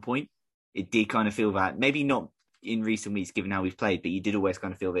hammering at one point. It did kind of feel that, maybe not in recent weeks, given how we've played, but you did always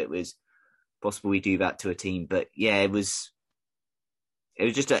kind of feel that it was possible we do that to a team. But yeah, it was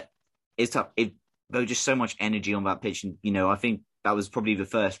just it's tough. There was just so much energy on that pitch. And, I think that was probably the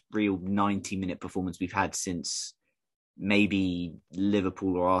first real 90-minute performance we've had since maybe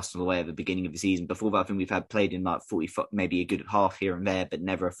Liverpool or Arsenal away at the beginning of the season. Before that, I think we've had played in 40, maybe a good half here and there, but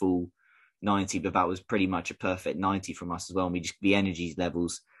never a full 90. But that was pretty much a perfect 90 from us as well. And the energy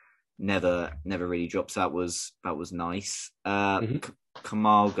levels never really dropped. So that was nice.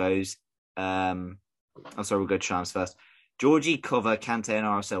 Kamal goes. We'll go to Shams first. Georgie, Cover, Kante,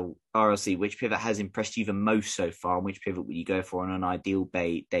 and RLC, which pivot has impressed you the most so far, and which pivot would you go for on an ideal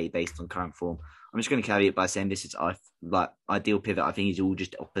day based on current form? I'm just going to caveat by saying this is ideal pivot. I think is all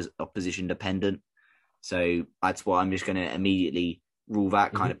just opposition dependent. So that's why I'm just going to immediately rule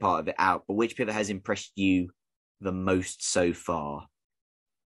that kind of part of it out. But which pivot has impressed you the most so far?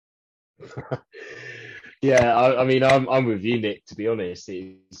 Yeah, I mean, I'm with you, Nick. To be honest,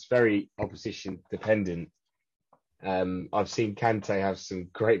 it's very opposition dependent. I've seen Kante have some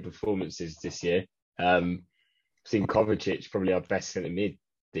great performances this year. I've seen Kovacic, probably our best centre mid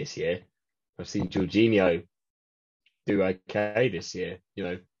this year. I've seen Jorginho do okay this year.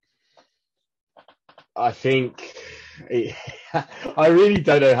 I think I really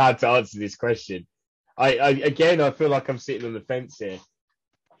don't know how to answer this question. I feel like I'm sitting on the fence here.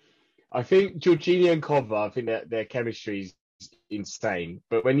 I think Jorginho and Kova, I think that their chemistry is insane.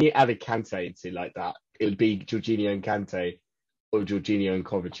 But when you add a Kante into like that, it would be Jorginho and Kante or Jorginho and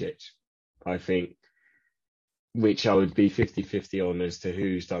Kovacic, I think, which I would be 50-50 on as to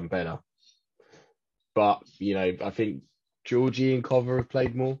who's done better. But, I think Georgie and Kova have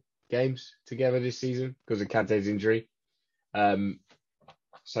played more games together this season because of Kante's injury.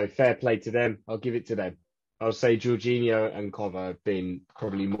 So fair play to them. I'll give it to them. I'll say Jorginho and Kova have been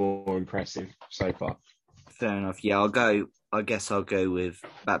probably more impressive so far. Fair enough. Yeah, I guess I'll go with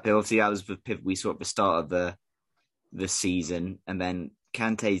that pivot. Obviously, that was the pivot we saw at the start of the season. And then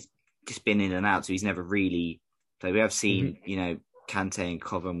Kante's just been in and out, so he's never really played. We have seen, Kante and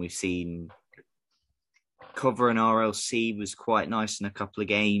Kova, and we've seen Kova and RLC was quite nice in a couple of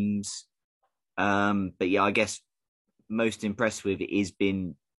games. But yeah, I guess most impressed with it has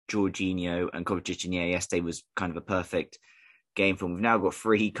been Jorginho and Kovacic. And yeah, yesterday was kind of a perfect game for him. We've now got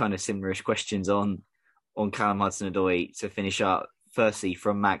 3 kind of similarish questions on Callum Hudson-Odoi to finish up. Firstly,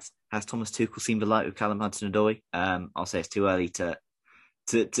 from Max, has Thomas Tuchel seen the light with Callum Hudson-Odoi? I'll say it's too early to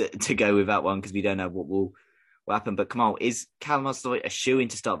go with that one because we don't know what what happened. But Kamal, is Callum Hudson-Odoi a shoo-in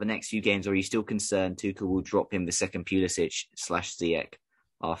to start the next few games, or are you still concerned Tuchel will drop him the second Pulisic/Ziyech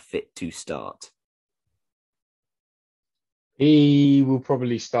are fit to start? He will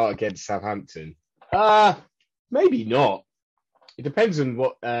probably start against Southampton. Maybe not. It depends on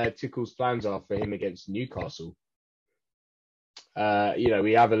what Tuchel's plans are for him against Newcastle.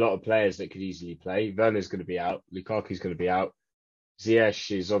 We have a lot of players that could easily play. Werner's going to be out. Lukaku's going to be out.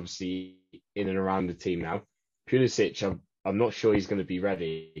 Ziyech is obviously in and around the team now. Pulisic, I'm not sure he's going to be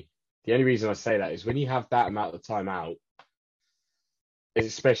ready. The only reason I say that is when you have that amount of time out,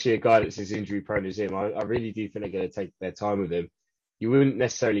 especially a guy that's as injury prone as him, I really do think they're going to take their time with him. You wouldn't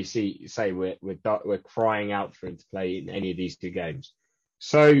necessarily say we're crying out for him to play in any of these two games.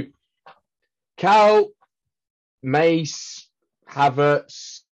 So, Cal, Mace,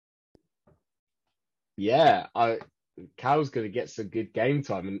 Havertz, Cal's going to get some good game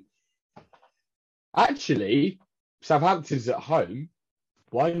time. And actually, Southampton's at home.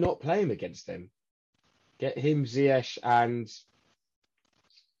 Why not play him against them? Get him, Ziyech, and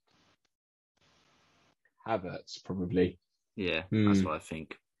Havertz, probably. Yeah, that's what I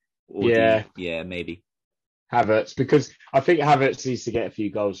think. Or maybe. Havertz, because I think Havertz needs to get a few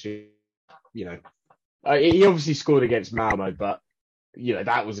goals. He obviously scored against Malmo, but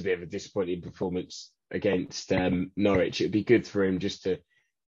that was a bit of a disappointing performance against Norwich. It'd be good for him just to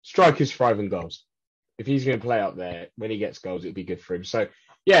strike his 5 goals. If he's going to play up there when he gets goals, it'd be good for him. So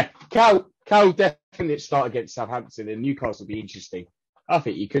yeah, Cal definitely start against Southampton, and Newcastle will be interesting. I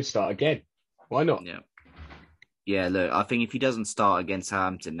think he could start again. Why not? Yeah, look, I think if he doesn't start against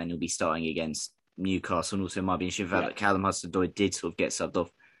Southampton, then he'll be starting against Newcastle, and also it might be interesting that Callum Hudson-Odoi did sort of get subbed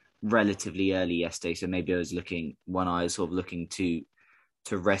off relatively early yesterday, so maybe I was looking to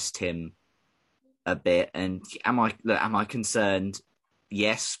rest him a bit. And am I concerned?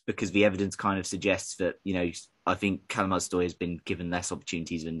 Yes, because the evidence kind of suggests that I think Callum Hudson-Odoi has been given less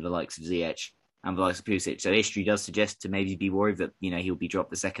opportunities than the likes of Ziyech and the likes of Pulisic. So history does suggest to maybe be worried that he'll be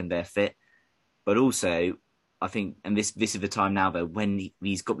dropped the second they're fit, but also. I think, and this is the time now, though, when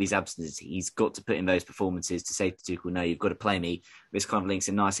he's got these absences, he's got to put in those performances to say to Tuchel, no, you've got to play me. This kind of links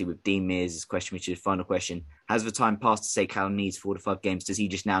in nicely with Dean Mears' question, which is the final question. Has the time passed to say Callum needs 4 to 5 games? Does he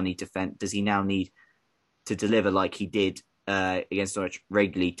just now need to defend? Does he now need to deliver like he did against Norwich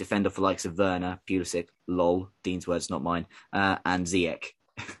regularly, defend off the likes of Werner, Pulisic, lol, Dean's words, not mine, and Ziyech?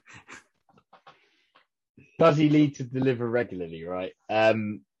 Does he need to deliver regularly, right?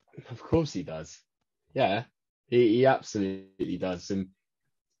 Of course he does. Yeah. He absolutely does. And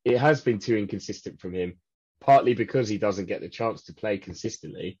it has been too inconsistent from him, partly because he doesn't get the chance to play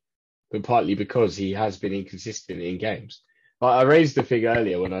consistently, but partly because he has been inconsistent in games. But I raised the figure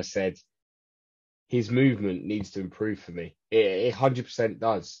earlier when I said his movement needs to improve for me. It 100%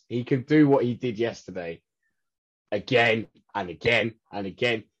 does. He can do what he did yesterday again and again and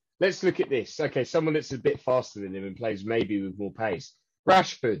again. Let's look at this. Okay, someone that's a bit faster than him and plays maybe with more pace.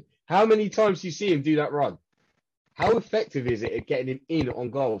 Rashford. How many times do you see him do that run? How effective is it at getting him in on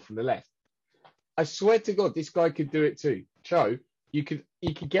goal from the left? I swear to God, this guy could do it too. Cho, you could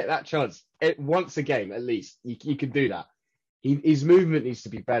get that chance once a game at least. You could do that. His movement needs to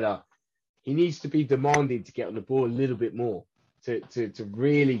be better. He needs to be demanding to get on the ball a little bit more to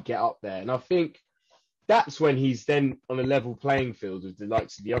really get up there. And I think that's when he's then on a level playing field with the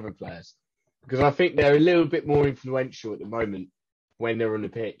likes of the other players. Because I think they're a little bit more influential at the moment when they're on the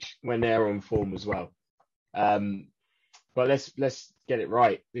pitch, when they're on form as well. But let's get it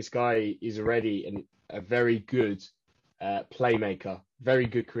right. This guy is already a very good playmaker, very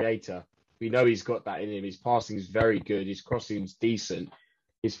good creator. We know he's got that in him. His passing is very good. His crossing is decent.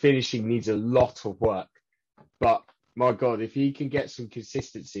 His finishing needs a lot of work. But my God, if he can get some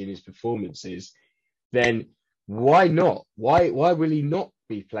consistency in his performances, then why not? Why will he not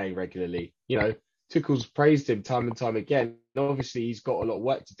be playing regularly? Tuchel's praised him time and time again. Obviously, he's got a lot of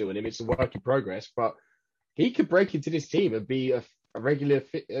work to do on him. It's a work in progress, but he could break into this team and be a regular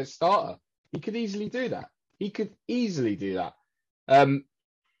starter. He could easily do that.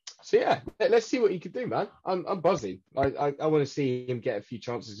 So yeah, let's see what he could do, man. I'm buzzing. I want to see him get a few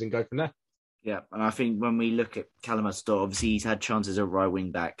chances and go from there. Yeah, and I think when we look at Callum Hudson-Odoi, obviously he's had chances at right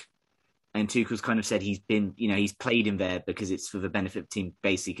wing back, and Tuchel's kind of said he's played him there because it's for the benefit of the team,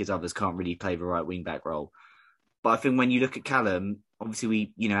 basically because others can't really play the right wing back role. But I think when you look at Callum,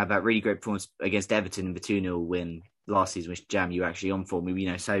 obviously we had that really great performance against Everton in the 2-0 win last season, which Jam, you were actually on for. We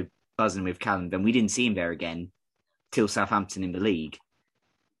were so buzzing with Callum. Then we didn't see him there again till Southampton in the league.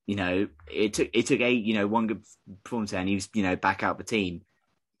 It took one good performance there, and he was back out the team.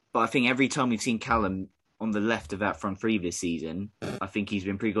 But I think every time we've seen Callum on the left of that front three this season, I think he's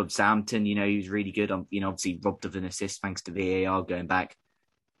been pretty good. Southampton, he was really good. Obviously robbed of an assist thanks to VAR going back,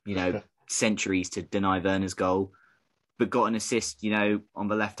 centuries to deny Werner's goal, but got an assist, on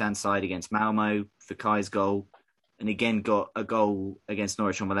the left-hand side against Malmo for Kai's goal, and again got a goal against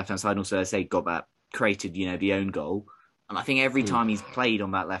Norwich on the left-hand side. And also, as I say, got that, created, the own goal. And I think every time he's played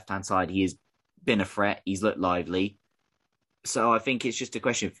on that left-hand side, he has been a threat. He's looked lively. So I think it's just a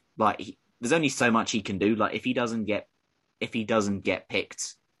question of, there's only so much he can do. Like, if he doesn't get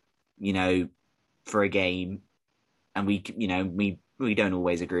picked, for a game, and we don't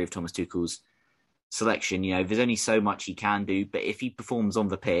always agree with Thomas Tuchel's selection, there's only so much he can do. But if he performs on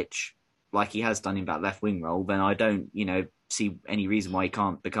the pitch like he has done in that left wing role, then I don't, see any reason why he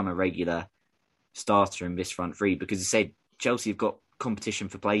can't become a regular starter in this front three. Because, as I said, Chelsea have got competition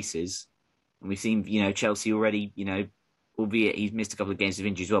for places, and we've seen, Chelsea already, albeit he's missed a couple of games of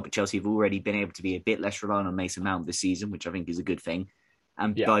injury as well, but Chelsea have already been able to be a bit less reliant on Mason Mount this season, which I think is a good thing.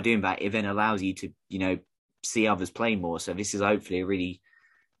 And by doing that, it then allows you to, see others play more. So this is hopefully a really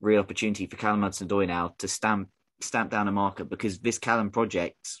real opportunity for Callum Hudson-Odoi now to stamp down a marker, because this Callum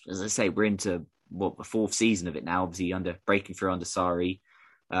project, as I say, we're into the fourth season of it now, obviously breaking through under Sarri,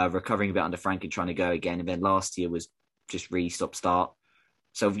 recovering a bit under Frank and trying to go again. And then last year was just really stop-start.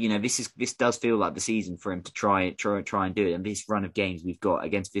 So, this does feel like the season for him to try and do it. And this run of games we've got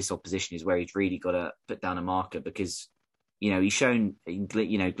against this opposition is where he's really got to put down a marker, because, he's shown,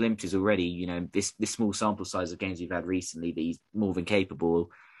 glimpses already, this small sample size of games we've had recently, that he's more than capable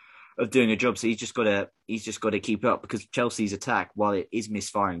of doing a job. So he's just got to keep up, because Chelsea's attack, while it is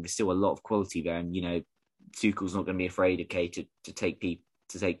misfiring, there's still a lot of quality there. And, Tuchel's not going to be afraid, to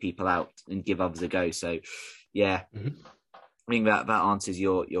take people out and give others a go. So, yeah. Mm-hmm. I think that answers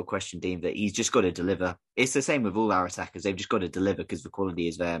your question, Dean, that he's just got to deliver. It's the same with all our attackers. They've just got to deliver, because the quality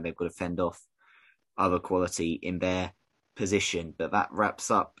is there, and they've got to fend off other quality in their position. But that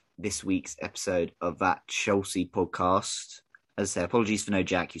wraps up this week's episode of That Chelsea Podcast. As I say, apologies for no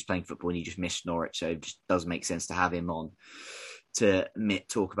Jack. He's playing football and he just missed Norwich, so it just does make sense to have him on to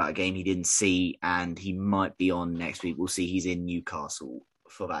talk about a game he didn't see, and he might be on next week. We'll see. He's in Newcastle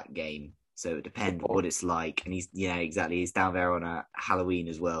for that game. So it depends what it's like. And exactly. He's down there on a Halloween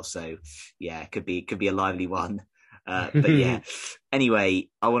as well. So yeah, it could be a lively one. But yeah, anyway,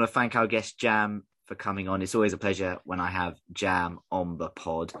 I want to thank our guest Jam for coming on. It's always a pleasure when I have Jam on the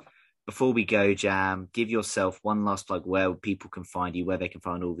pod. Before we go, Jam, give yourself one last plug where people can find you, where they can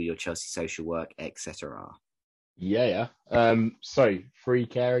find all of your Chelsea social work, etc. Yeah. So free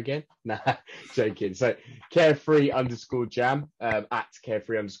care again? Nah, joking. So carefree_jam, at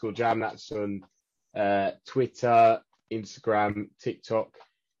carefree_jam. That's on Twitter, Instagram, TikTok,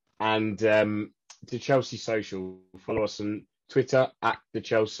 and the Chelsea Social. Follow us on Twitter at the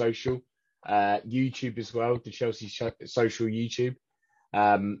Chelsea Social, YouTube as well, the Chelsea Social YouTube,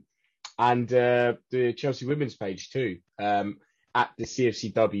 and the Chelsea Women's page too, at the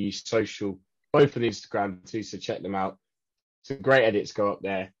CFCW Social. Both on Instagram too, so check them out. Some great edits go up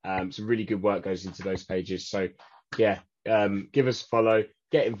there. Some really good work goes into those pages. So yeah, give us a follow,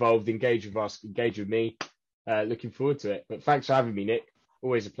 get involved, engage with us, engage with me. Looking forward to it. But thanks for having me, Nick.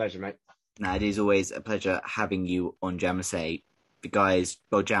 Always a pleasure, mate. No, it is always a pleasure having you on Jam. I say the guys,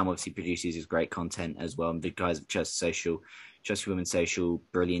 Jam obviously produces his great content as well. And the guys at Chelsea Social, Chelsea Women's Social,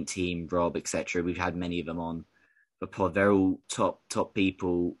 brilliant team, Rob, etc. We've had many of them on the pod. They're all top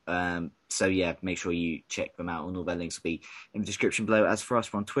people. So yeah, make sure you check them out, and all their links will be in the description below. As for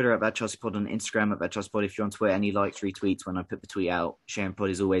us, we're on Twitter at That Chelsea Pod, on Instagram at That Chelsea Pod. If you're on Twitter, any likes, retweets when I put the tweet out, sharing pod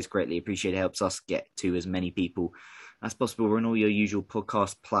is always greatly appreciated. It helps us get to as many people as possible. We're on all your usual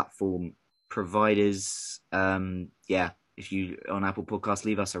podcast platform providers. If you on Apple Podcasts,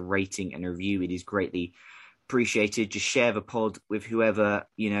 leave us a rating and a review. It is greatly appreciated. Just share the pod with whoever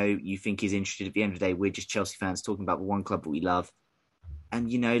you think is interested. At the end of the day, we're just Chelsea fans talking about the one club that we love. And,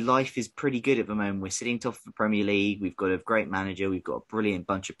 life is pretty good at the moment. We're sitting top of the Premier League. We've got a great manager. We've got a brilliant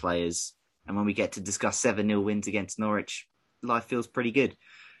bunch of players. And when we get to discuss 7-0 wins against Norwich, life feels pretty good.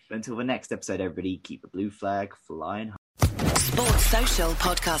 But until the next episode, everybody, keep the blue flag flying high. Sports Social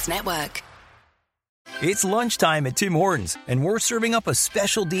Podcast Network. It's lunchtime at Tim Hortons, and we're serving up a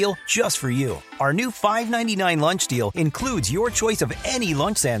special deal just for you. Our new $5.99 lunch deal includes your choice of any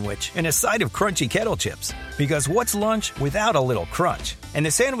lunch sandwich and a side of crunchy kettle chips. Because what's lunch without a little crunch? And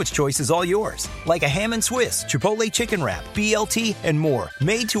the sandwich choice is all yours, like a ham and Swiss, Chipotle chicken wrap, BLT, and more,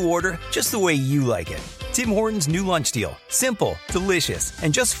 made to order just the way you like it. Tim Hortons' new lunch deal. Simple, delicious,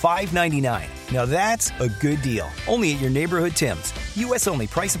 and just $5.99. Now that's a good deal. Only at your neighborhood Tim's. U.S. only.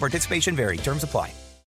 Price and participation vary. Terms apply.